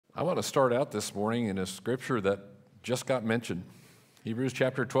I want to start out this morning in a scripture that just got mentioned. Hebrews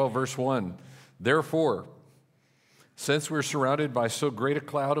chapter 12, verse 1. Therefore, since we're surrounded by so great a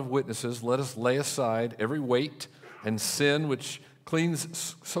cloud of witnesses, let us lay aside every weight and sin which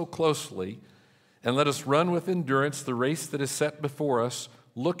clings so closely, and let us run with endurance the race that is set before us,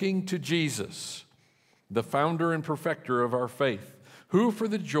 looking to Jesus, the founder and perfecter of our faith, who for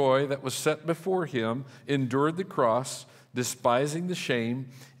the joy that was set before him endured the cross, despising the shame,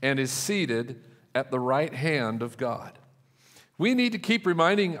 and is seated at the right hand of God. We need to keep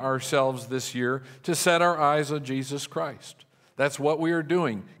reminding ourselves this year to set our eyes on Jesus Christ. That's what we are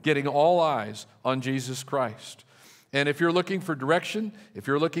doing, getting all eyes on Jesus Christ. And if you're looking for direction, if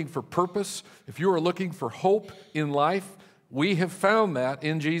you're looking for purpose, if you are looking for hope in life, we have found that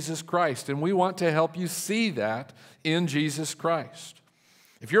in Jesus Christ, and we want to help you see that in Jesus Christ.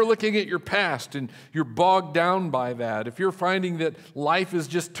 If you're looking at your past and you're bogged down by that, if you're finding that life is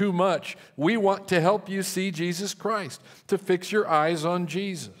just too much, we want to help you see Jesus Christ, to fix your eyes on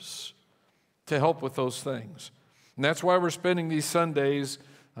Jesus, to help with those things. And that's why we're spending these Sundays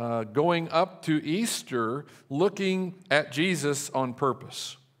going up to Easter looking at Jesus on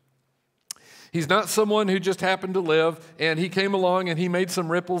purpose. He's not someone who just happened to live, and he came along and he made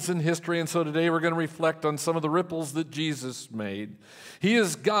some ripples in history, and so today we're going to reflect on some of the ripples that Jesus made. He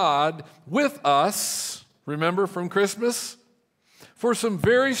is God with us, remember from Christmas, for some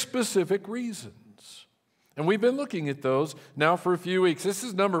very specific reasons. And we've been looking at those now for a few weeks. This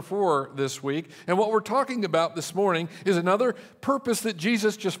is number 4 this week, and what we're talking about this morning is another purpose that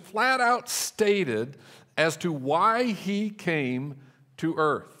Jesus just flat out stated as to why he came to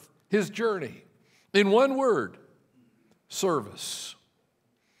earth. His journey. In one word, service.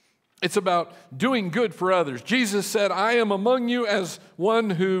 It's about doing good for others. Jesus said, I am among you as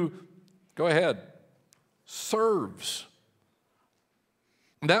one who, go ahead, serves.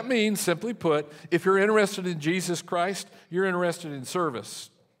 That means, simply put, if you're interested in Jesus Christ, you're interested in service.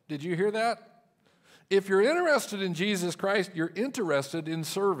 Did you hear that? If you're interested in Jesus Christ, you're interested in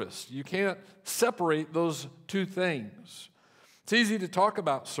service. You can't separate those two things. It's easy to talk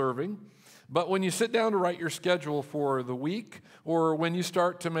about serving, but when you sit down to write your schedule for the week, or when you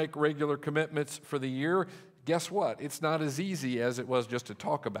start to make regular commitments for the year, guess what? It's not as easy as it was just to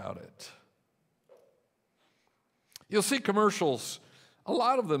talk about it. You'll see commercials, a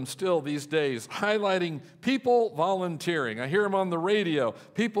lot of them still these days, highlighting people volunteering. I hear them on the radio,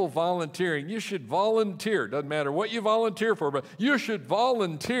 people volunteering. You should volunteer. Doesn't matter what you volunteer for, but you should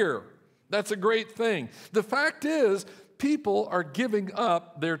volunteer. That's a great thing. The fact is, people are giving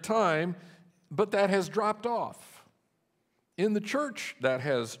up their time, but that has dropped off. In the church, that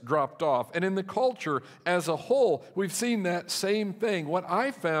has dropped off. And in the culture as a whole, we've seen that same thing. What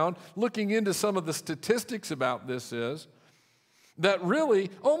I found, looking into some of the statistics about this, is that really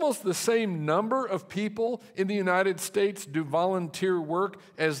almost the same number of people in the United States do volunteer work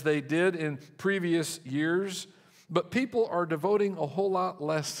as they did in previous years, but people are devoting a whole lot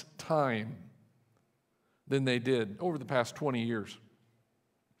less time than they did over the past 20 years.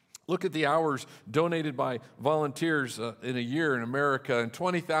 Look at the hours donated by volunteers in a year in America. In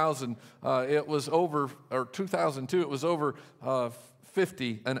 20,000, it was over, or 2002, it was over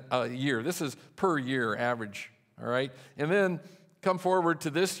 50 a year. This is per year average, all right? And then come forward to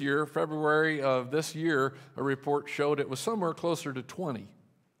this year, February of this year, a report showed it was somewhere closer to 20,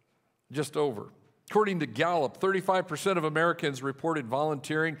 just over. According to Gallup, 35% of Americans reported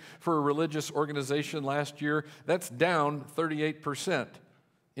volunteering for a religious organization last year. That's down 38%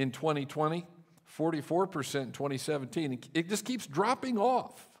 in 2020, 44% in 2017. It just keeps dropping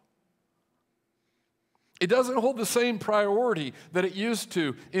off. It doesn't hold the same priority that it used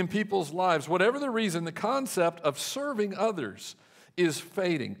to in people's lives. Whatever the reason, the concept of serving others is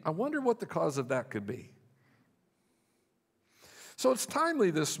fading. I wonder what the cause of that could be. So it's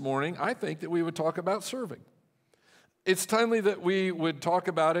timely this morning, I think, that we would talk about serving. It's timely that we would talk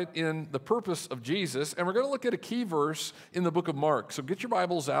about it in the purpose of Jesus, and we're going to look at a key verse in the book of Mark. So get your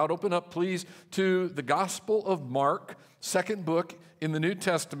Bibles out, open up, please, to the Gospel of Mark, second book in the New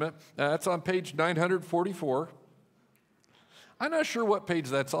Testament. That's on page 944. I'm not sure what page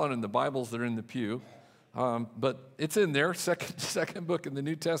that's on in the Bibles that are in the pew, but it's in there, second book in the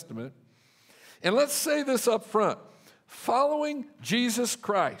New Testament. And let's say this up front. Following Jesus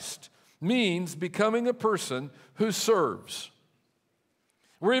Christ means becoming a person who serves.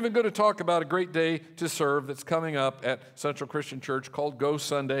 We're even going to talk about a great day to serve that's coming up at Central Christian Church called Go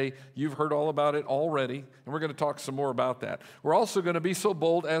Sunday. You've heard all about it already, and we're going to talk some more about that. We're also going to be so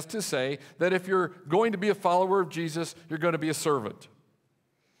bold as to say that if you're going to be a follower of Jesus, you're going to be a servant.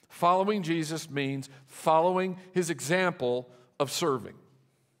 Following Jesus means following his example of serving.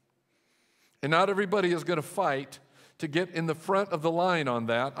 And not everybody is going to fight to get in the front of the line on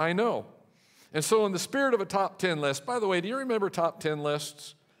that, I know. And so in the spirit of a top 10 list, by the way, do you remember top 10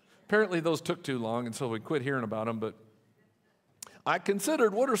 lists? Apparently those took too long, and so we quit hearing about them, but I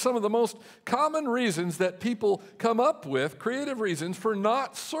considered what are some of the most common reasons that people come up with, creative reasons for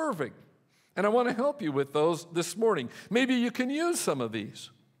not serving. And I want to help you with those this morning. Maybe you can use some of these.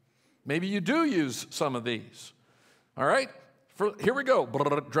 Maybe you do use some of these. All right? Here we go.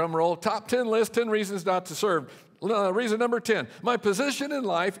 Drum roll. Top 10 list, 10 reasons not to serve. Reason number 10, my position in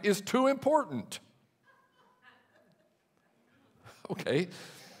life is too important. Okay.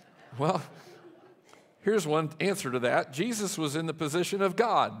 Well, here's one answer to that. Jesus was in the position of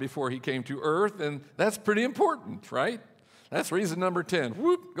God before he came to earth, and that's pretty important, right? That's reason number 10.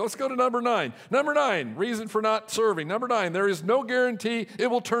 Whoop, let's go to number 9. Number 9, reason for not serving. Number 9, there is no guarantee it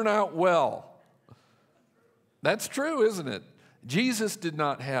will turn out well. That's true, isn't it? Jesus did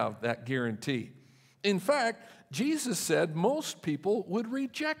not have that guarantee. In fact, Jesus said most people would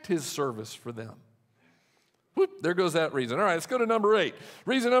reject his service for them. Whoop, there goes that reason. All right, let's go to number 8.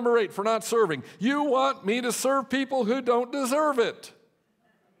 Reason number 8 for not serving. You want me to serve people who don't deserve it.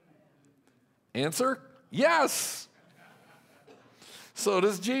 Answer, yes. So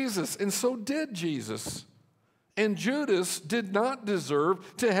does Jesus, and so did Jesus. And Judas did not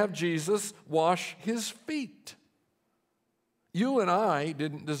deserve to have Jesus wash his feet. You and I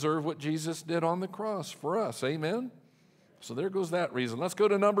didn't deserve what Jesus did on the cross for us. Amen? So there goes that reason. Let's go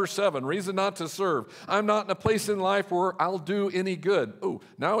to number 7, reason not to serve. I'm not in a place in life where I'll do any good. Oh,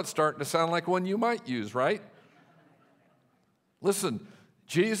 now it's starting to sound like one you might use, right? Listen,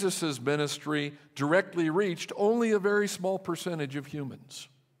 Jesus' ministry directly reached only a very small percentage of humans.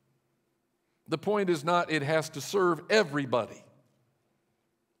 The point is not it has to serve everybody.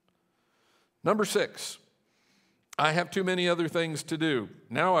 Number 6, I have too many other things to do.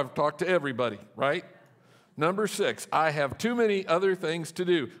 Now I've talked to everybody, right? Number 6, I have too many other things to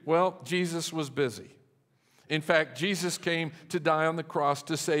do. Well, Jesus was busy. In fact, Jesus came to die on the cross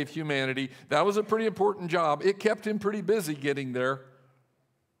to save humanity. That was a pretty important job. It kept him pretty busy getting there.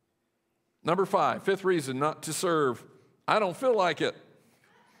 Number 5, 5th reason not to serve. I don't feel like it.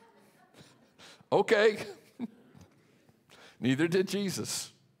 Okay. Neither did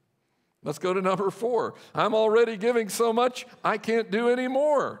Jesus. Let's go to number 4. I'm already giving so much, I can't do any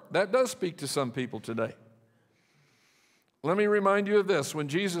more. That does speak to some people today. Let me remind you of this. When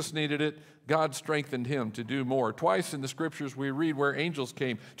Jesus needed it, God strengthened him to do more. Twice in the scriptures we read where angels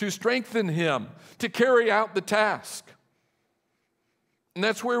came to strengthen him, to carry out the task. And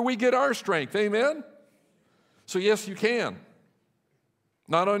that's where we get our strength. Amen? So yes, you can.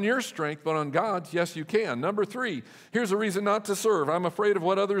 Not on your strength, but on God's, yes, you can. Number 3, here's a reason not to serve. I'm afraid of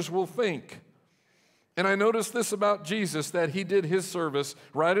what others will think. And I noticed this about Jesus, that he did his service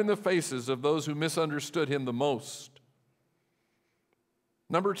right in the faces of those who misunderstood him the most.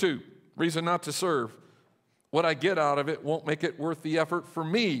 Number 2, reason not to serve. What I get out of it won't make it worth the effort for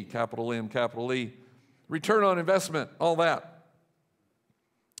me, capital M, capital E. Return on investment, all that.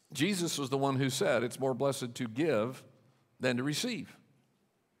 Jesus was the one who said it's more blessed to give than to receive.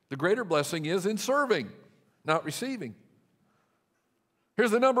 The greater blessing is in serving, not receiving.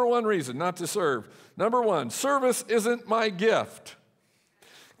 Here's the number 1 reason not to serve. Number 1, service isn't my gift.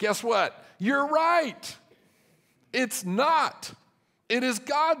 Guess what? You're right. It's not. It is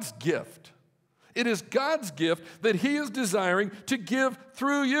God's gift. It is God's gift that he is desiring to give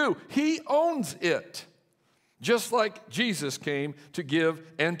through you. He owns it. Just like Jesus came to give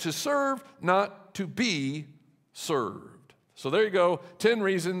and to serve, not to be served. So there you go, 10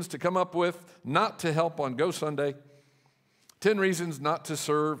 reasons to come up with not to help on Go Sunday, 10 reasons not to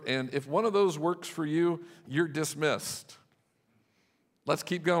serve, and if one of those works for you, you're dismissed. Let's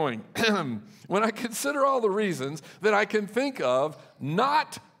keep going. When I consider all the reasons that I can think of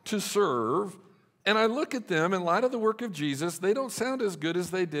not to serve, and I look at them in light of the work of Jesus, they don't sound as good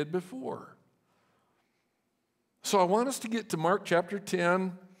as they did before. So I want us to get to Mark chapter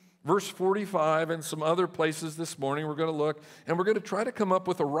 10, verse 45, and some other places this morning we're going to look, and we're going to try to come up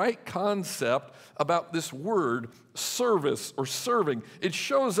with a right concept about this word, service or serving. It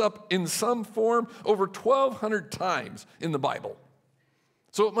shows up in some form over 1,200 times in the Bible.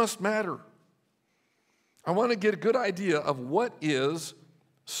 So it must matter. I want to get a good idea of what is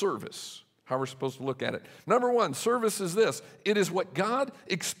service, how we're supposed to look at it. Number 1, service is this. It is what God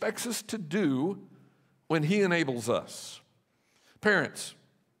expects us to do when he enables us. Parents,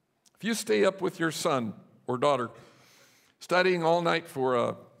 if you stay up with your son or daughter studying all night for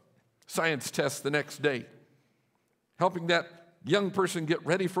a science test the next day, helping that young person get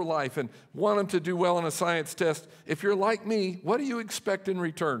ready for life and want them to do well on a science test, if you're like me, what do you expect in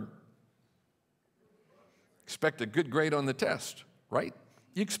return? Expect a good grade on the test, right?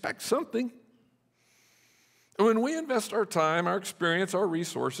 You expect something. When we invest our time, our experience, our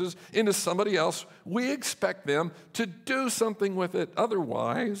resources into somebody else, we expect them to do something with it.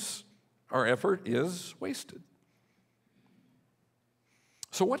 Otherwise, our effort is wasted.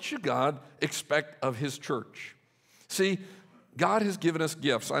 So what should God expect of his church? See, God has given us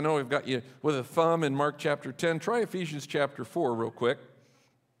gifts. I know I've got you with a thumb in Mark chapter 10. Try Ephesians chapter 4 real quick,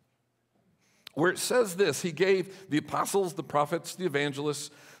 where it says this: he gave the apostles, the prophets, the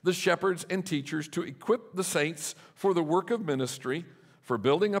evangelists, the shepherds, and teachers to equip the saints for the work of ministry, for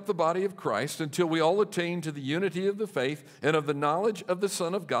building up the body of Christ, until we all attain to the unity of the faith and of the knowledge of the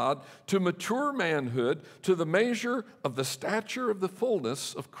Son of God, to mature manhood, to the measure of the stature of the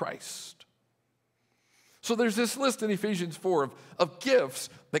fullness of Christ. So there's this list in Ephesians 4 of gifts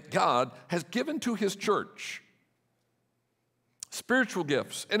that God has given to his church. Spiritual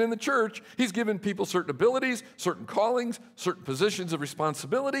gifts. And in the church, he's given people certain abilities, certain callings, certain positions of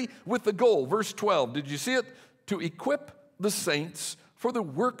responsibility with the goal. Verse 12, did you see it? To equip the saints for the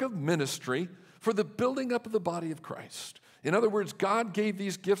work of ministry, for the building up of the body of Christ. In other words, God gave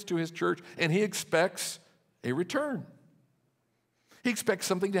these gifts to his church, and he expects a return. He expects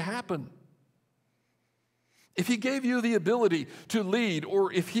something to happen. If he gave you the ability to lead,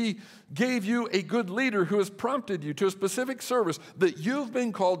 or if he gave you a good leader who has prompted you to a specific service that you've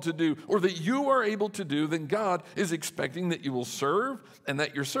been called to do, or that you are able to do, then God is expecting that you will serve, and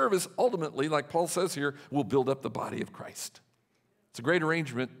that your service ultimately, like Paul says here, will build up the body of Christ. It's a great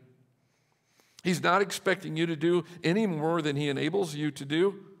arrangement. He's not expecting you to do any more than he enables you to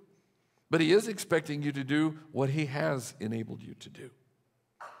do, but he is expecting you to do what he has enabled you to do.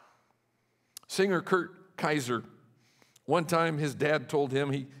 Singer Kurt Kaiser, one time his dad told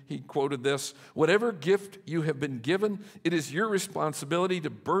him, he quoted this: "Whatever gift you have been given, it is your responsibility to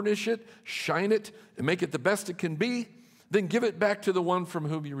burnish it, shine it, and make it the best it can be, then give it back to the one from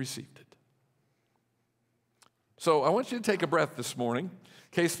whom you received it." So I want you to take a breath this morning, in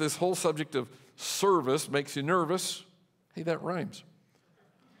case this whole subject of service makes you nervous. Hey, that rhymes.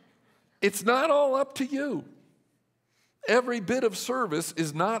 It's not all up to you. Every bit of service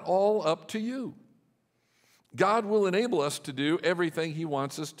is not all up to you. God will enable us to do everything he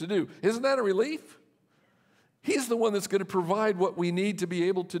wants us to do. Isn't that a relief? He's the one that's going to provide what we need to be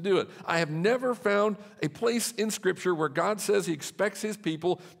able to do it. I have never found a place in Scripture where God says he expects his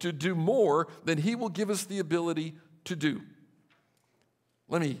people to do more than he will give us the ability to do.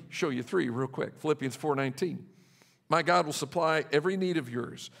 Let me show you three real quick. Philippians 4:19. My God will supply every need of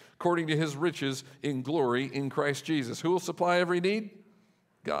yours according to his riches in glory in Christ Jesus. Who will supply every need?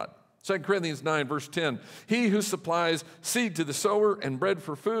 God. 2 Corinthians 9, verse 10, he who supplies seed to the sower and bread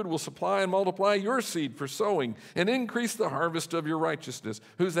for food will supply and multiply your seed for sowing and increase the harvest of your righteousness.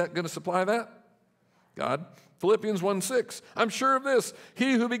 Who's that going to supply that? God. Philippians 1:6, I'm sure of this,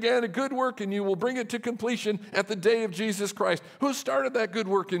 he who began a good work in you will bring it to completion at the day of Jesus Christ. Who started that good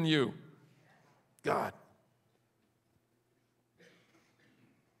work in you? God.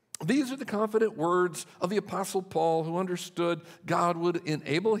 These are the confident words of the Apostle Paul, who understood God would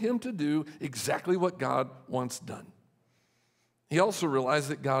enable him to do exactly what God wants done. He also realized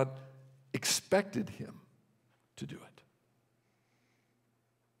that God expected him to do it.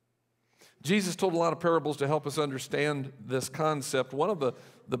 Jesus told a lot of parables to help us understand this concept. One of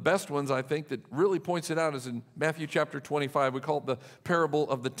the best ones, I think, that really points it out is in Matthew chapter 25. We call it the parable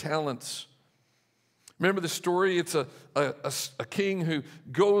of the talents. Remember the story? It's a king who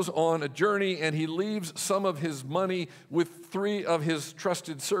goes on a journey, and he leaves some of his money with 3 of his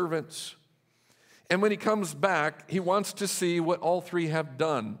trusted servants. And when he comes back, he wants to see what all 3 have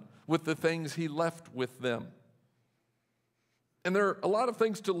done with the things he left with them. And there are a lot of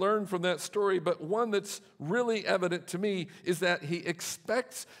things to learn from that story, but one that's really evident to me is that he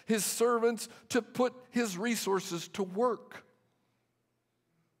expects his servants to put his resources to work.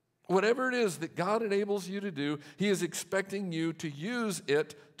 Whatever it is that God enables you to do, he is expecting you to use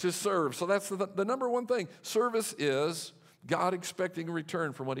it to serve. So that's the number one thing. Service is God expecting a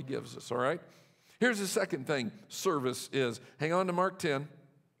return from what he gives us, all right? Here's the second thing service is. Hang on to Mark 10.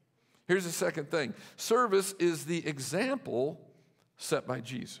 Here's the second thing. Service is the example set by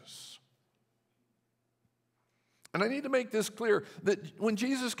Jesus. And I need to make this clear, that when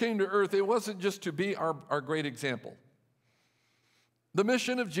Jesus came to earth, it wasn't just to be our great example. The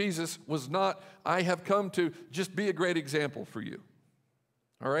mission of Jesus was not, I have come to just be a great example for you.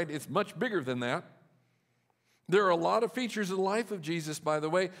 All right? It's much bigger than that. There are a lot of features of the life of Jesus, by the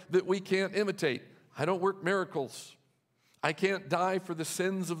way, that we can't imitate. I don't work miracles. I can't die for the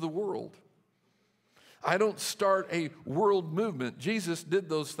sins of the world. I don't start a world movement. Jesus did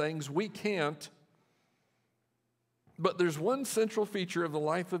those things. We can't. But there's one central feature of the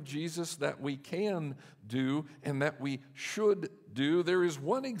life of Jesus that we can do and that we should do. There is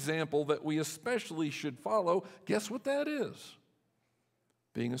one example that we especially should follow. Guess what that is?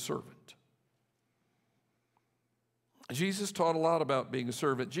 Being a servant. Jesus taught a lot about being a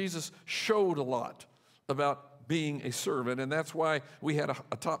servant. Jesus showed a lot about being a servant, and that's why we had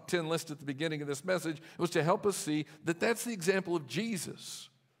a top 10 list at the beginning of this message. It was to help us see that that's the example of Jesus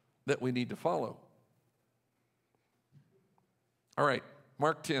that we need to follow. All right,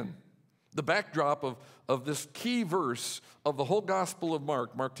 Mark 10. The backdrop of this key verse of the whole Gospel of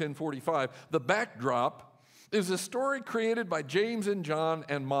Mark, Mark 10:45, the backdrop is a story created by James and John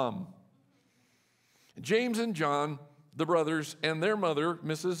and Mom. James and John, the brothers, and their mother,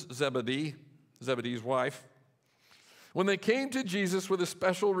 Mrs. Zebedee, Zebedee's wife, when they came to Jesus with a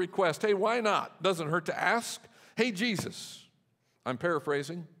special request, hey, why not? Doesn't hurt to ask. Hey, Jesus, I'm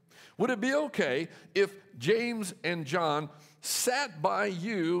paraphrasing, would it be okay if James and John sat by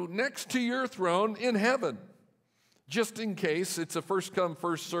you next to your throne in heaven? Just in case it's a first come,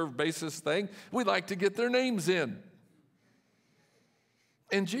 first served basis thing, we'd like to get their names in.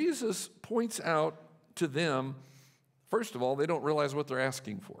 And Jesus points out to them, first of all, they don't realize what they're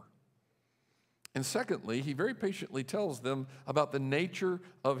asking for. And secondly, he very patiently tells them about the nature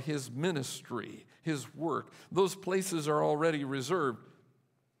of his ministry, his work. Those places are already reserved.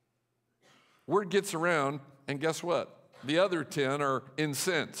 Word gets around, and guess what? The other 10 are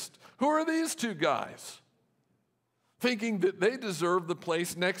incensed. Who are these two guys? Thinking that they deserve the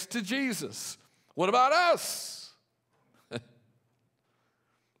place next to Jesus. What about us?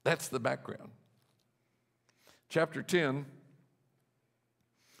 That's the background. Chapter 10,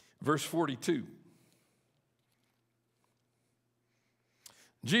 verse 42.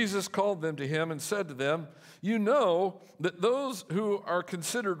 Jesus called them to him and said to them, you know that those who are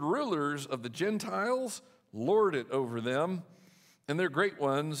considered rulers of the Gentiles lord it over them, and their great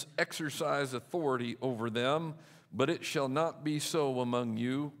ones exercise authority over them, but it shall not be so among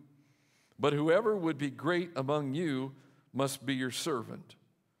you. But whoever would be great among you must be your servant.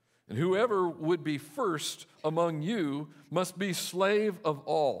 And whoever would be first among you must be slave of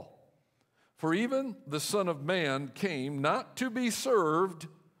all. For even the Son of Man came not to be served,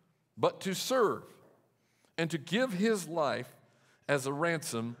 but to serve, and to give his life as a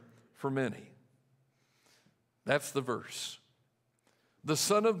ransom for many. That's the verse. The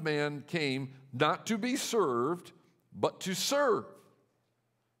Son of Man came not to be served, but to serve,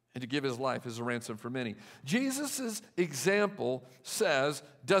 and to give his life as a ransom for many. Jesus' example says,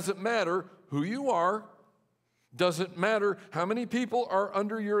 doesn't matter who you are, doesn't matter how many people are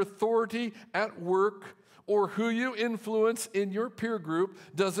under your authority at work or who you influence in your peer group,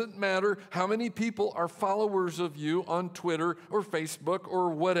 doesn't matter how many people are followers of you on Twitter or Facebook or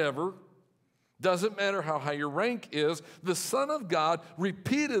whatever, doesn't matter how high your rank is, the Son of God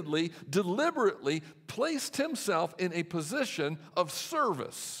repeatedly, deliberately placed himself in a position of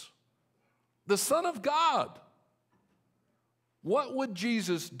service. The Son of God. What would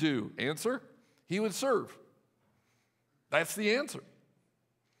Jesus do? Answer, he would serve. That's the answer.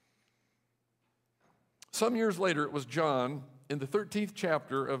 Some years later, it was John in the 13th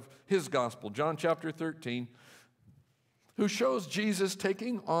chapter of his gospel, John chapter 13, who shows Jesus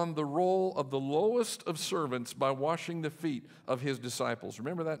taking on the role of the lowest of servants by washing the feet of his disciples.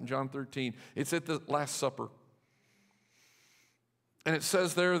 Remember that in John 13? It's at the Last Supper. And it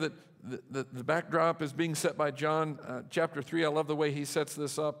says there that the backdrop is being set by John chapter 3. I love the way he sets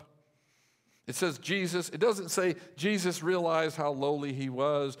this up. It says Jesus, it doesn't say Jesus realized how lowly he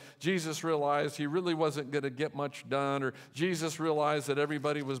was. Jesus realized he really wasn't going to get much done, or Jesus realized that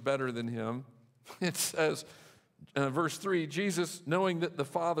everybody was better than him. It says, verse 3, Jesus, knowing that the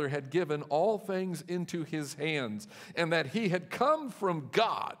Father had given all things into his hands, and that he had come from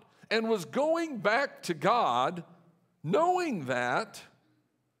God and was going back to God, knowing that,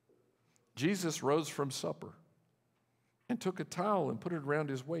 Jesus rose from supper and took a towel and put it around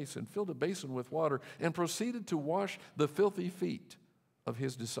his waist and filled a basin with water and proceeded to wash the filthy feet of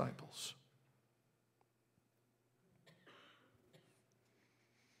his disciples.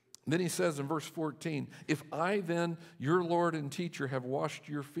 Then he says in verse 14, if I then, your Lord and teacher, have washed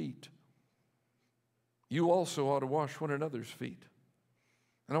your feet, you also ought to wash one another's feet.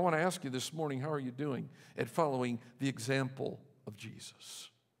 And I want to ask you this morning, how are you doing at following the example of Jesus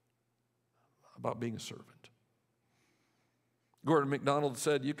about being a servant? Gordon MacDonald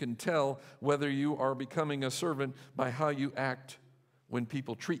said, you can tell whether you are becoming a servant by how you act when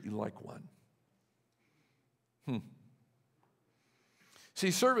people treat you like one.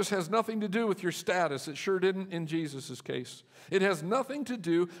 See, service has nothing to do with your status. It sure didn't in Jesus' case. It has nothing to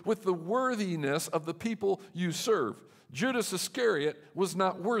do with the worthiness of the people you serve. Judas Iscariot was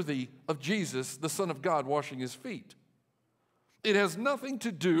not worthy of Jesus, the Son of God, washing his feet. It has nothing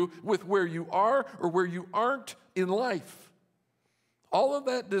to do with where you are or where you aren't in life. All of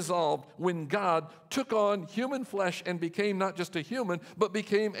that dissolved when God took on human flesh and became not just a human, but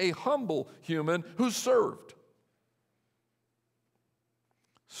became a humble human who served.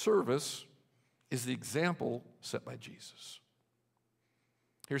 Service is the example set by Jesus.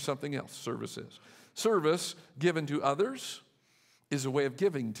 Here's something else service is. Service given to others is a way of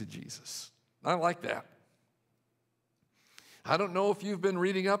giving to Jesus. I like that. I don't know if you've been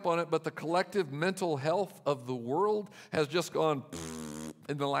reading up on it, but the collective mental health of the world has just gone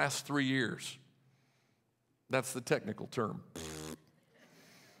in the last 3 years. That's the technical term.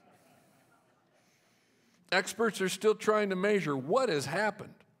 Experts are still trying to measure what has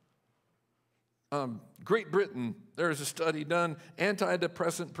happened. Great Britain, there's a study done.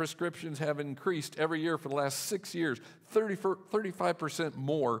 Antidepressant prescriptions have increased every year for the last 6 years, 35%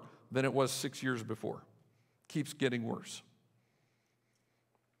 more than it was 6 years before. Keeps getting worse.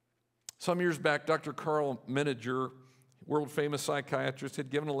 Some years back, Dr. Carl Menninger, world-famous psychiatrist, had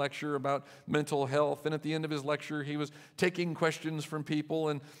given a lecture about mental health, and at the end of his lecture, he was taking questions from people,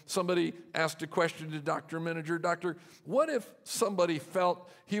 and somebody asked a question to Dr. Menninger, Doctor, what if somebody felt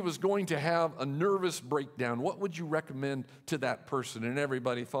he was going to have a nervous breakdown? What would you recommend to that person? And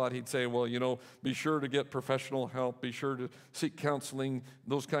everybody thought he'd say, well, be sure to get professional help, be sure to seek counseling,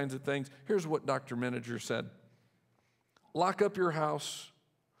 those kinds of things. Here's what Dr. Menninger said. Lock up your house,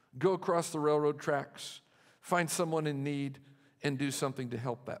 go across the railroad tracks, find someone in need, and do something to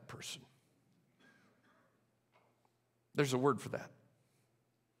help that person. There's a word for that.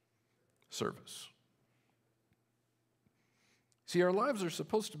 Service. See, our lives are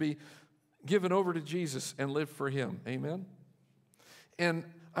supposed to be given over to Jesus and live for Him. Amen? And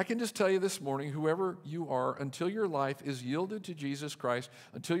I can just tell you this morning, whoever you are, until your life is yielded to Jesus Christ,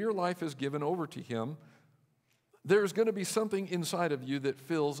 until your life is given over to Him, there's going to be something inside of you that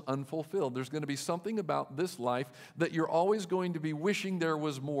feels unfulfilled. There's going to be something about this life that you're always going to be wishing there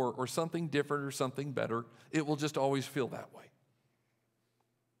was more or something different or something better. It will just always feel that way.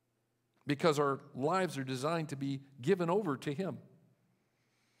 Because our lives are designed to be given over to Him.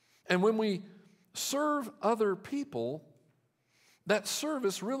 And when we serve other people, that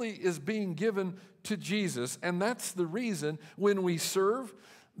service really is being given to Jesus. And that's the reason when we serve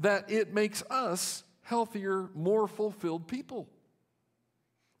that it makes us healthier, more fulfilled people.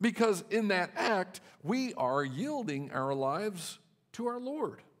 Because in that act, we are yielding our lives to our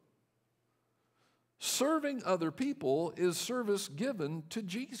Lord. Serving other people is service given to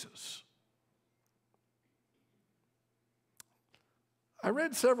Jesus. I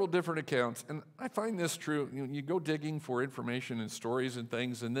read several different accounts, and I find this true. You go digging for information and stories and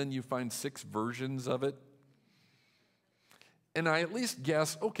things, and then you find 6 versions of it. And I at least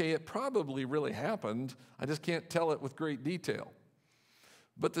guess, okay, it probably really happened. I just can't tell it with great detail.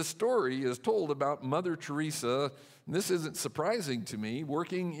 But the story is told about Mother Teresa, and this isn't surprising to me,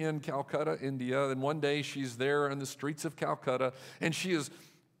 working in Calcutta, India, and one day she's there in the streets of Calcutta, and she is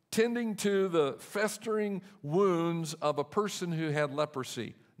tending to the festering wounds of a person who had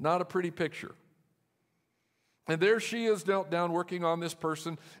leprosy. Not a pretty picture. And there she is knelt down working on this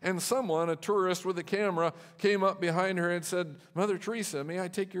person, and someone, a tourist with a camera, came up behind her and said, Mother Teresa, may I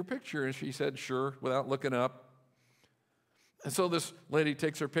take your picture? And she said, sure, without looking up. And so this lady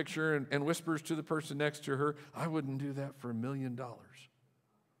takes her picture and whispers to the person next to her, I wouldn't do that for $1 million.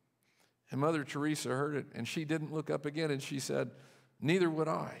 And Mother Teresa heard it, and she didn't look up again, and she said, neither would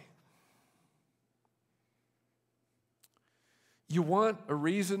I. You want a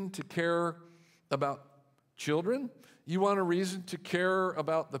reason to care about children? You want a reason to care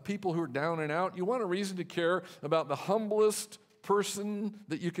about the people who are down and out? You want a reason to care about the humblest person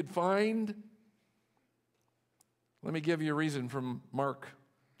that you could find? Let me give you a reason from Mark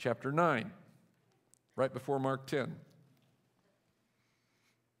chapter 9, right before Mark 10.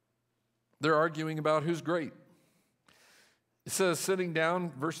 They're arguing about who's great. It says, sitting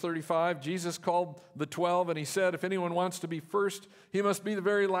down, verse 35, Jesus called the 12, and he said, if anyone wants to be first, he must be the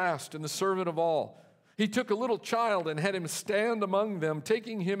very last and the servant of all. He took a little child and had him stand among them,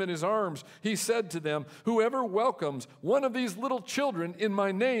 taking him in his arms. He said to them, whoever welcomes one of these little children in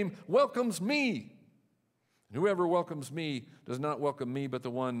my name welcomes me. And whoever welcomes me does not welcome me, but the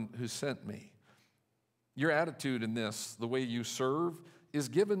one who sent me. Your attitude in this, the way you serve, is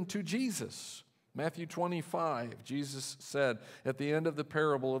given to Jesus. Matthew 25, Jesus said at the end of the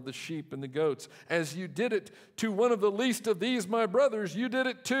parable of the sheep and the goats, as you did it to one of the least of these, my brothers, you did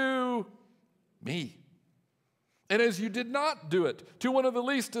it to me. And as you did not do it to one of the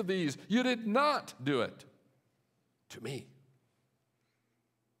least of these, you did not do it to me.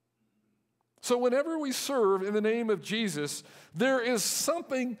 So whenever we serve in the name of Jesus, there is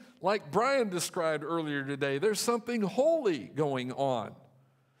something, like Brian described earlier today, there's something holy going on.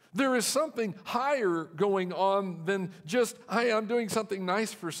 There is something higher going on than just, hey, I'm doing something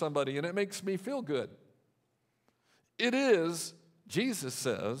nice for somebody and it makes me feel good. It is, Jesus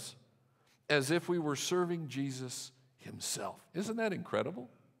says, as if we were serving Jesus himself. Isn't that incredible?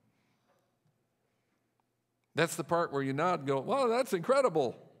 That's the part where you nod and go, wow, that's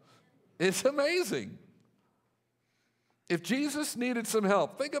incredible. It's amazing. If Jesus needed some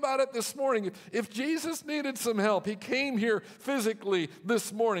help, think about it this morning. If Jesus needed some help, he came here physically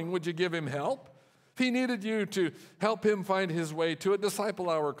this morning, would you give him help? If he needed you to help him find his way to a disciple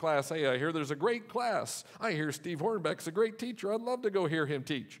hour class, hey, I hear there's a great class. I hear Steve Hornbeck's a great teacher. I'd love to go hear him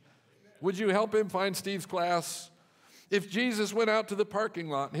teach. Would you help him find Steve's class? If Jesus went out to the parking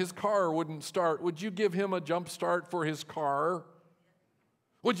lot and his car wouldn't start, would you give him a jump start for his car?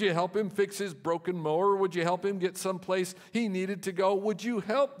 Would you help him fix his broken mower? Would you help him get someplace he needed to go? Would you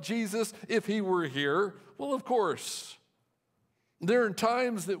help Jesus if he were here? Well, of course. There are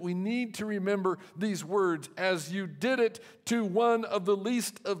times that we need to remember these words, as you did it to one of the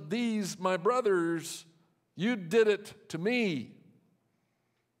least of these, my brothers, you did it to me.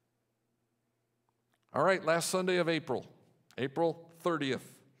 All right, last Sunday of April, April 30th,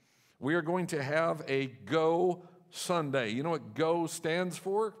 we are going to have a Go Sunday. You know what Go stands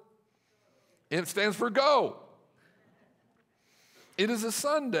for? It stands for Go. It is a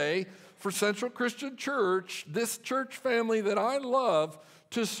Sunday for Central Christian Church, this church family that I love,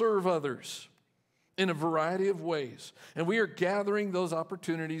 to serve others in a variety of ways. And we are gathering those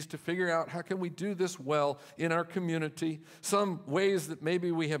opportunities to figure out how can we do this well in our community, some ways that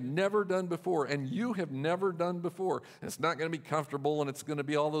maybe we have never done before and you have never done before. And it's not going to be comfortable and it's going to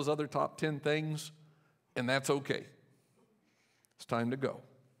be all those other top 10 things. And that's okay. It's time to go.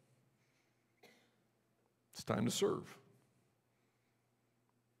 It's time to serve.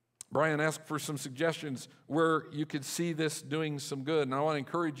 Brian asked for some suggestions where you could see this doing some good. And I want to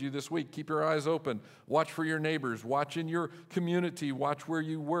encourage you this week, keep your eyes open. Watch for your neighbors. Watch in your community. Watch where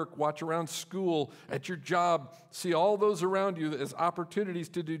you work. Watch around school, at your job. See all those around you as opportunities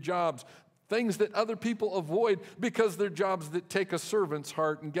to do jobs. Things that other people avoid because they're jobs that take a servant's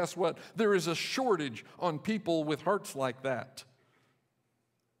heart. And guess what? There is a shortage on people with hearts like that.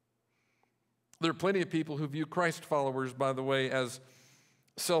 There are plenty of people who view Christ followers, by the way, as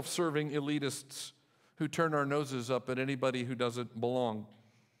self-serving elitists who turn our noses up at anybody who doesn't belong.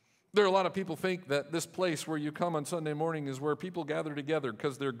 There are a lot of people think that this place where you come on Sunday morning is where people gather together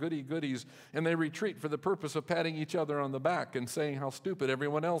because they're goody-goodies and they retreat for the purpose of patting each other on the back and saying how stupid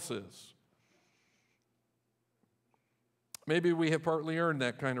everyone else is. Maybe we have partly earned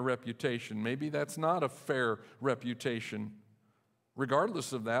that kind of reputation. Maybe that's not a fair reputation.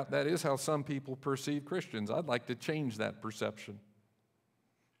 Regardless of that, that is how some people perceive Christians. I'd like to change that perception.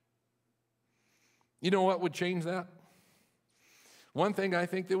 You know what would change that? One thing I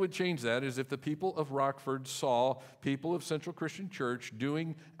think that would change that is if the people of Rockford saw people of Central Christian Church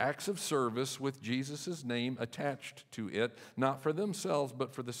doing acts of service with Jesus' name attached to it, not for themselves,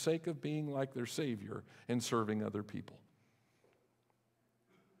 but for the sake of being like their Savior and serving other people.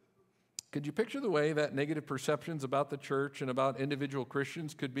 Could you picture the way that negative perceptions about the church and about individual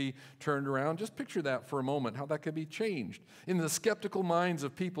Christians could be turned around? Just picture that for a moment, how that could be changed in the skeptical minds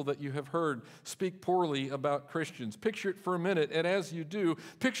of people that you have heard speak poorly about Christians. Picture it for a minute, and as you do,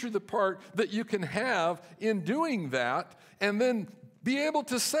 picture the part that you can have in doing that, and then be able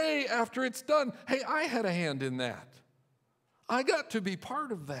to say after it's done, hey, I had a hand in that. I got to be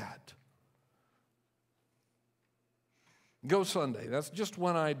part of that. Go Sunday, that's just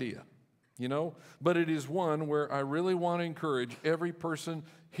one idea. You know, but it is one where I really want to encourage every person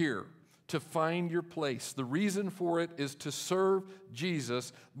here to find your place. The reason for it is to serve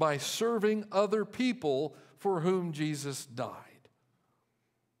Jesus by serving other people for whom Jesus died.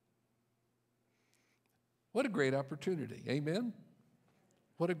 What a great opportunity. Amen?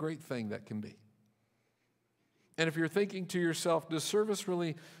 What a great thing that can be. And if you're thinking to yourself, does service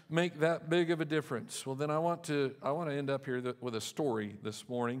really make that big of a difference? Well, then I want to end up here with a story this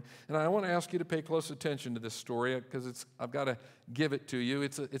morning. And I want to ask you to pay close attention to this story because I've got to give it to you.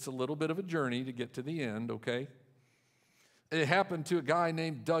 It's a little bit of a journey to get to the end, okay? It happened to a guy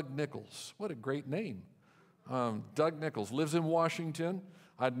named Doug Nichols. What a great name. Doug Nichols lives in Washington.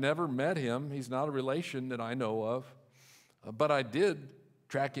 I'd never met him. He's not a relation that I know of. But I did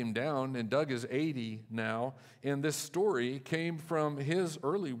track him down, and Doug is 80 now. And this story came from his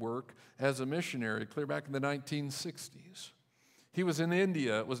early work as a missionary, clear back in the 1960s. He was in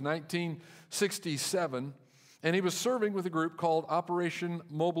India. It was 1967. And he was serving with a group called Operation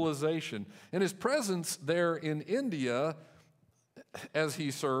Mobilization. And his presence there in India, as he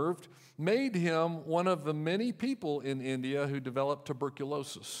served, made him one of the many people in India who developed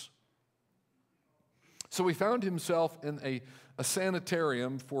tuberculosis. So he found himself in a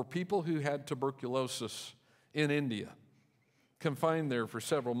sanitarium for people who had tuberculosis in India, confined there for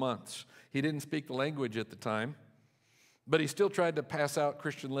several months. He didn't speak the language at the time, but he still tried to pass out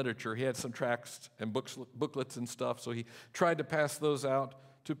Christian literature. He had some tracts and booklets and stuff, so he tried to pass those out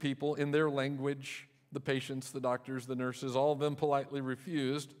to people in their language. The patients, the doctors, the nurses, all of them politely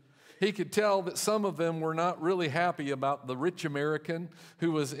refused. He could tell that some of them were not really happy about the rich American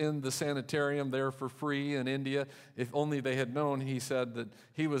who was in the sanitarium there for free in India. If only they had known, he said, that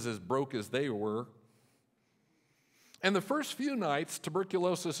he was as broke as they were. And the first few nights,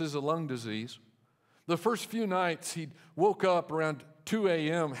 tuberculosis is a lung disease. The first few nights, he woke up around 2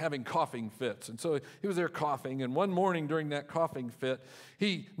 a.m. having coughing fits. And so he was there coughing. And one morning during that coughing fit,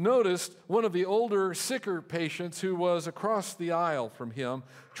 he noticed one of the older, sicker patients who was across the aisle from him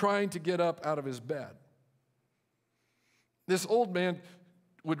trying to get up out of his bed. This old man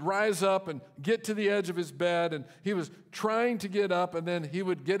would rise up and get to the edge of his bed, and he was trying to get up, and then he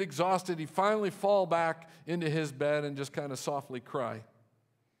would get exhausted. He'd finally fall back into his bed and just kind of softly cry.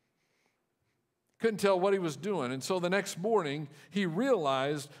 Couldn't tell what he was doing. And so the next morning, he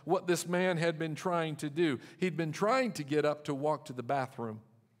realized what this man had been trying to do. He'd been trying to get up to walk to the bathroom.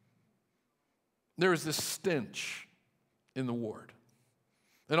 There was this stench in the ward.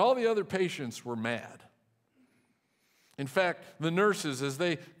 And all the other patients were mad. In fact, the nurses, as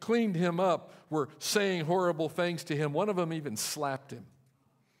they cleaned him up, were saying horrible things to him. One of them even slapped him.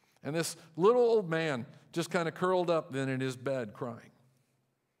 And this little old man just kind of curled up then in his bed crying.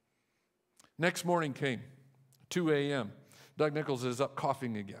 Next morning came, 2 a.m. Doug Nichols is up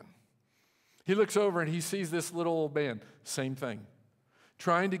coughing again. He looks over and he sees this little old man, same thing,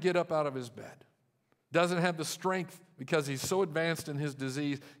 trying to get up out of his bed. Doesn't have the strength because he's so advanced in his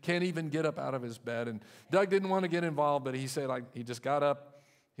disease, can't even get up out of his bed. And Doug didn't want to get involved, but he said, he just got up.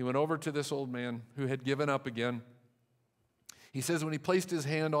 He went over to this old man who had given up again. He says when he placed his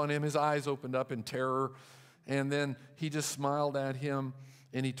hand on him, his eyes opened up in terror, and then he just smiled at him.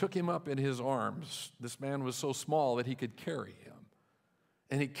 And he took him up in his arms. This man was so small that he could carry him.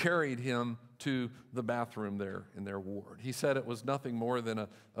 And he carried him to the bathroom there in their ward. He said it was nothing more than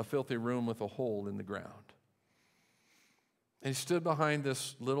a filthy room with a hole in the ground. And he stood behind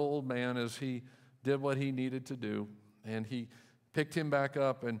this little old man as he did what he needed to do. And he picked him back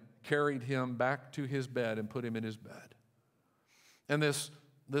up and carried him back to his bed and put him in his bed. And this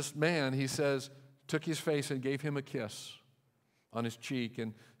man, he says, took his face and gave him a kiss on his cheek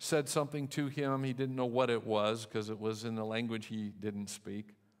and said something to him. He didn't know what it was because it was in the language he didn't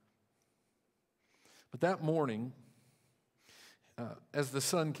speak. But that morning, as the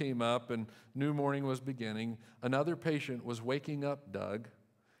sun came up and new morning was beginning, another patient was waking up Doug,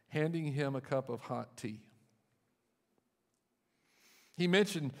 handing him a cup of hot tea. He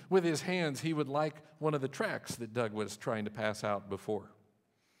mentioned with his hands he would like one of the tracts that Doug was trying to pass out before.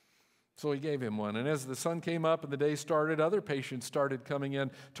 So he gave him one. And as the sun came up and the day started, other patients started coming in,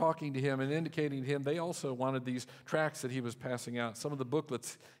 talking to him and indicating to him they also wanted these tracts that he was passing out, some of the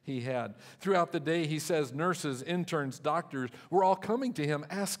booklets he had. Throughout the day, he says, nurses, interns, doctors were all coming to him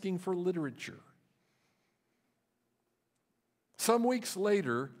asking for literature. Some weeks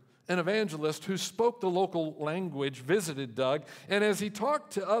later, an evangelist who spoke the local language visited Doug, and as he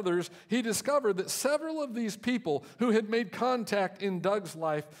talked to others, he discovered that several of these people who had made contact in Doug's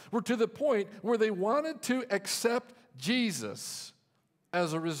life were to the point where they wanted to accept Jesus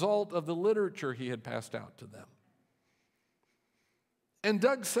as a result of the literature he had passed out to them. And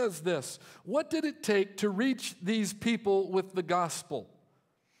Doug says this, what did it take to reach these people with the gospel?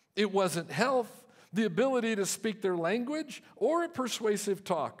 It wasn't health, the ability to speak their language, or a persuasive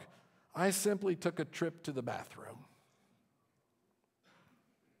talk. I simply took a trip to the bathroom.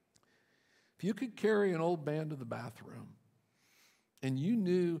 If you could carry an old man to the bathroom, and you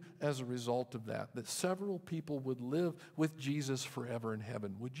knew as a result of that several people would live with Jesus forever in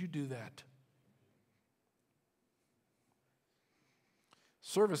heaven, would you do that?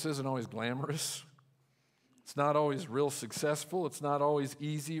 Service isn't always glamorous. It's not always real successful. It's not always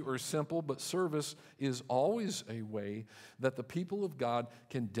easy or simple, but service is always a way that the people of God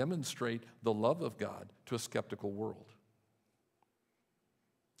can demonstrate the love of God to a skeptical world.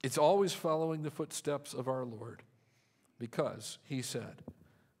 It's always following the footsteps of our Lord, because he said,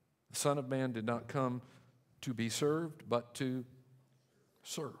 the Son of Man did not come to be served, but to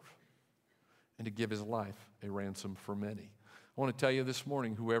serve, and to give his life a ransom for many. I want to tell you this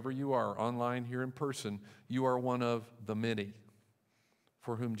morning, whoever you are, online, here in person, you are one of the many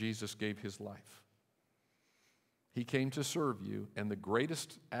for whom Jesus gave his life. He came to serve you, and the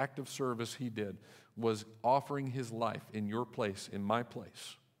greatest act of service he did was offering his life in your place, in my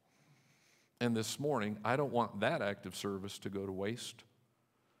place. And this morning, I don't want that act of service to go to waste.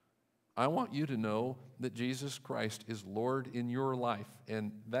 I want you to know that Jesus Christ is Lord in your life,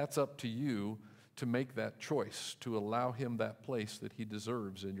 and that's up to you to make that choice, to allow him that place that he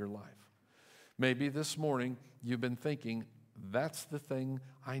deserves in your life. Maybe this morning you've been thinking, that's the thing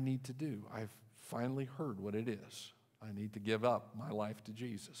I need to do. I've finally heard what it is. I need to give up my life to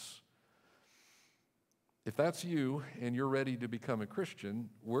Jesus. If that's you and you're ready to become a Christian,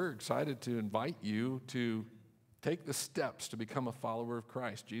 we're excited to invite you to take the steps to become a follower of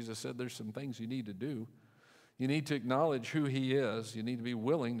Christ. Jesus said there's some things you need to do. You need to acknowledge who he is. You need to be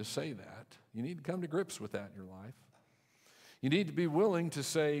willing to say that. You need to come to grips with that in your life. You need to be willing to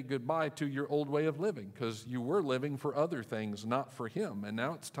say goodbye to your old way of living, because you were living for other things, not for him, and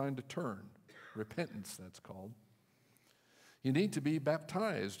now it's time to turn. Repentance, that's called. You need to be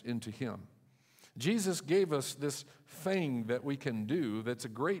baptized into him. Jesus gave us this thing that we can do that's a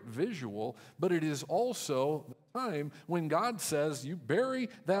great visual, but it is also the time when God says you bury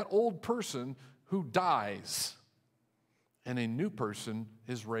that old person who dies, and a new person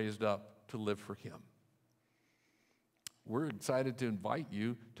is raised up to live for him. We're excited to invite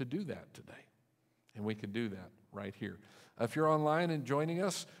you to do that today, and we can do that right here. If you're online and joining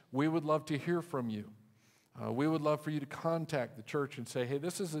us, we would love to hear from you. We would love for you to contact the church and say, hey,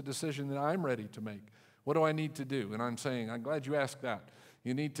 this is a decision that I'm ready to make. What do I need to do? And I'm saying, I'm glad you asked that.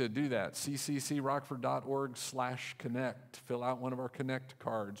 You need to do that. cccrockford.org/connect. Fill out one of our connect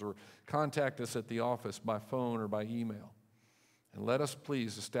cards, or contact us at the office by phone or by email. And let us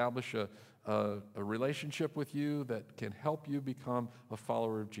please establish a relationship with you that can help you become a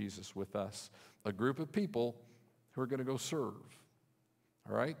follower of Jesus with us. A group of people who are going to go serve.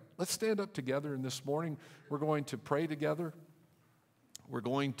 All right? Let's stand up together, and this morning we're going to pray together. We're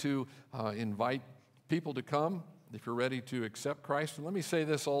going to invite people to come if you're ready to accept Christ. And let me say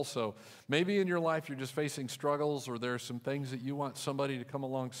this also. Maybe in your life you're just facing struggles, or there are some things that you want somebody to come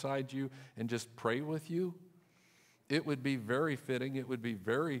alongside you and just pray with you. It would be very fitting. It would be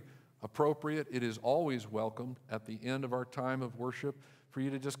very appropriate. It is always welcomed at the end of our time of worship for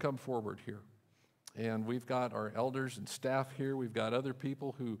you to just come forward here. And we've got our elders and staff here. We've got other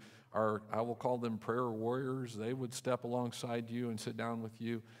people who are, I will call them prayer warriors. They would step alongside you and sit down with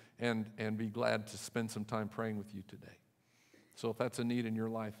you and be glad to spend some time praying with you today. So if that's a need in your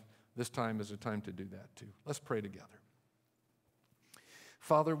life, this time is a time to do that too. Let's pray together.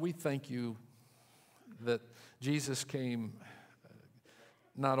 Father, we thank you that Jesus came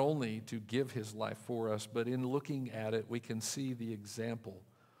not only to give his life for us, but in looking at it, we can see the example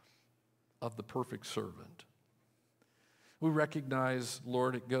of the perfect servant. We recognize,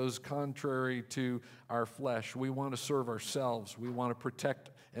 Lord, it goes contrary to our flesh. We want to serve ourselves. We want to protect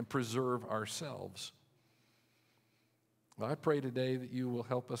and preserve ourselves. I pray today that you will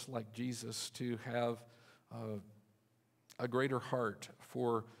help us, like Jesus, to have a greater heart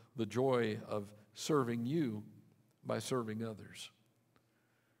for the joy of serving you by serving others.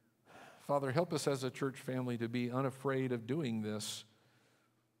 Father, help us as a church family to be unafraid of doing this.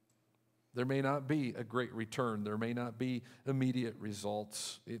 There may not be a great return. There may not be immediate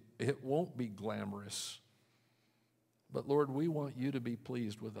results. It won't be glamorous. But Lord, we want you to be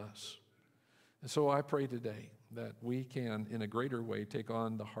pleased with us. And so I pray today that we can, in a greater way, take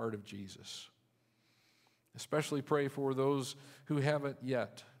on the heart of Jesus. Especially pray for those who haven't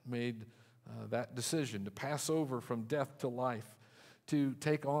yet made that decision to pass over from death to life, to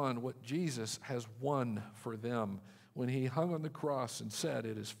take on what Jesus has won for them when he hung on the cross and said,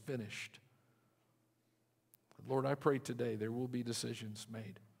 it is finished. Lord, I pray today there will be decisions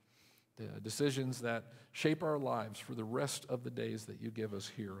made, decisions that shape our lives for the rest of the days that you give us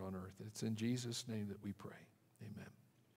here on earth. It's in Jesus' name that we pray. Amen.